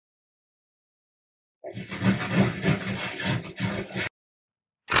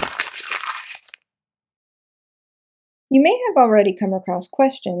You may have already come across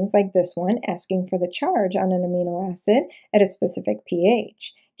questions like this one asking for the charge on an amino acid at a specific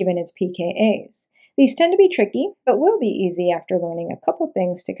pH, given its pKa's. These tend to be tricky, but will be easy after learning a couple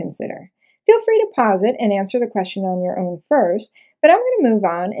things to consider. Feel free to pause it and answer the question on your own first, but I'm going to move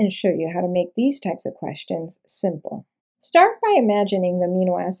on and show you how to make these types of questions simple. Start by imagining the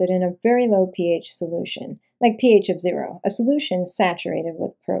amino acid in a very low pH solution, like pH of 0, a solution saturated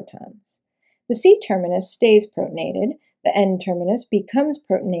with protons. The C-terminus stays protonated, the N-terminus becomes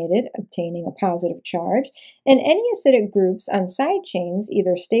protonated, obtaining a positive charge, and any acidic groups on side chains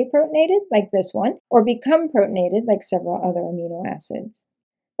either stay protonated, like this one, or become protonated, like several other amino acids.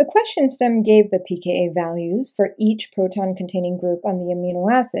 The question stem gave the pKa values for each proton-containing group on the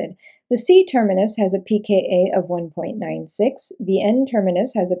amino acid. The C-terminus has a pKa of 1.96, the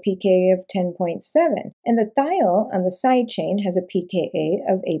N-terminus has a pKa of 10.7, and the thiol on the side chain has a pKa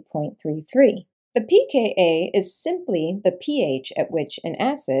of 8.33. The pKa is simply the pH at which an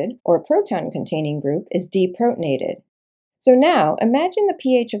acid, or proton-containing group, is deprotonated. So now, imagine the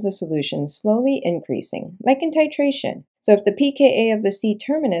pH of the solution slowly increasing, like in titration. So if the pKa of the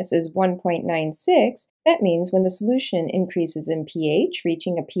C-terminus is 1.96, that means when the solution increases in pH,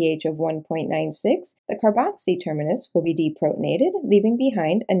 reaching a pH of 1.96, the carboxy terminus will be deprotonated, leaving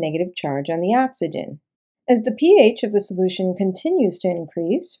behind a negative charge on the oxygen. As the pH of the solution continues to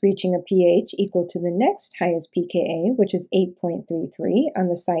increase, reaching a pH equal to the next highest pKa, which is 8.33 on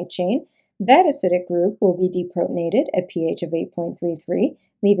the side chain, that acidic group will be deprotonated at pH of 8.33,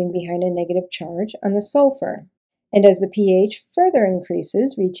 leaving behind a negative charge on the sulfur. And as the pH further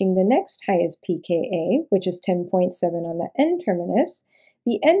increases, reaching the next highest pKa, which is 10.7 on the N-terminus,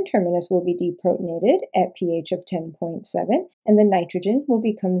 the N-terminus will be deprotonated at pH of 10.7, and the nitrogen will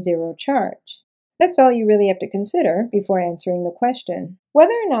become zero charge. That's all you really have to consider before answering the question.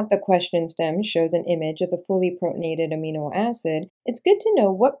 Whether or not the question stem shows an image of the fully protonated amino acid, it's good to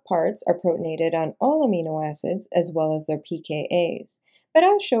know what parts are protonated on all amino acids as well as their pKa's. But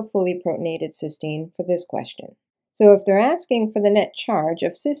I'll show fully protonated cysteine for this question. So if they're asking for the net charge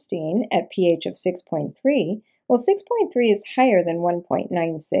of cysteine at pH of 6.3, well, 6.3 is higher than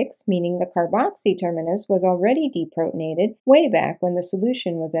 1.96, meaning the carboxy terminus was already deprotonated way back when the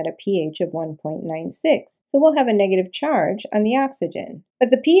solution was at a pH of 1.96, so we'll have a negative charge on the oxygen. But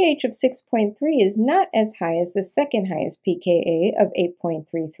the pH of 6.3 is not as high as the second highest pKa of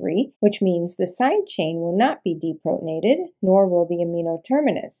 8.33, which means the side chain will not be deprotonated, nor will the amino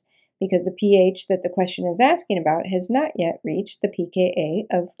terminus, because the pH that the question is asking about has not yet reached the pKa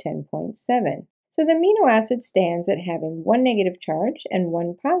of 10.7. So the amino acid stands at having one negative charge and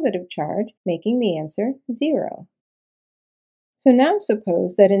one positive charge, making the answer 0. So now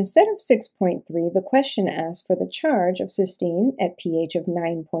suppose that instead of 6.3, the question asks for the charge of cysteine at pH of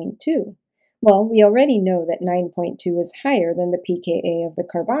 9.2. Well, we already know that 9.2 is higher than the pKa of the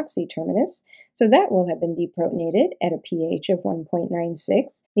carboxy terminus, so that will have been deprotonated at a pH of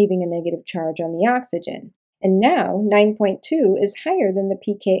 1.96, leaving a negative charge on the oxygen. And now 9.2 is higher than the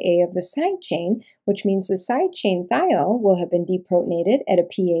pKa of the side chain, which means the side chain thiol will have been deprotonated at a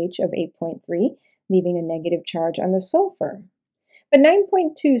pH of 8.3, leaving a negative charge on the sulfur. But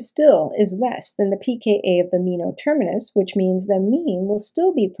 9.2 still is less than the pKa of the amino terminus, which means the amine will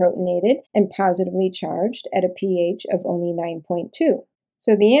still be protonated and positively charged at a pH of only 9.2.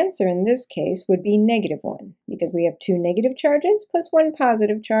 So the answer in this case would be -1, because we have 2 negative charges plus 1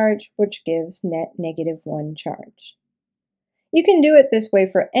 positive charge, which gives net -1 charge. You can do it this way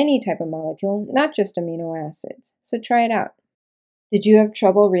for any type of molecule, not just amino acids, so try it out. Did you have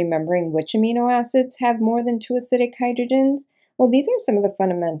trouble remembering which amino acids have more than 2 acidic hydrogens? Well, these are some of the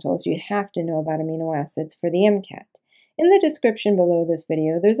fundamentals you have to know about amino acids for the MCAT. In the description below this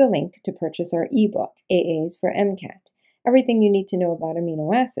video, there's a link to purchase our ebook, AAs for MCAT. Everything you need to know about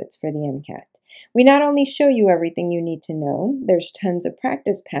amino acids for the MCAT. We not only show you everything you need to know, there's tons of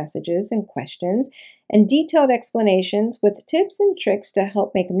practice passages and questions and detailed explanations with tips and tricks to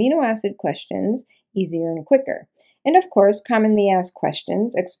help make amino acid questions easier and quicker. And of course, commonly asked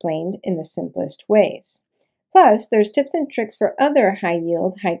questions explained in the simplest ways. Plus, there's tips and tricks for other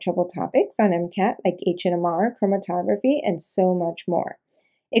high-yield, high-trouble topics on MCAT like H&MR, chromatography, and so much more.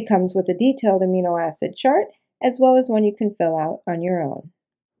 It comes with a detailed amino acid chart, as well as one you can fill out on your own.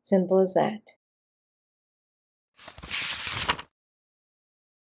 Simple as that.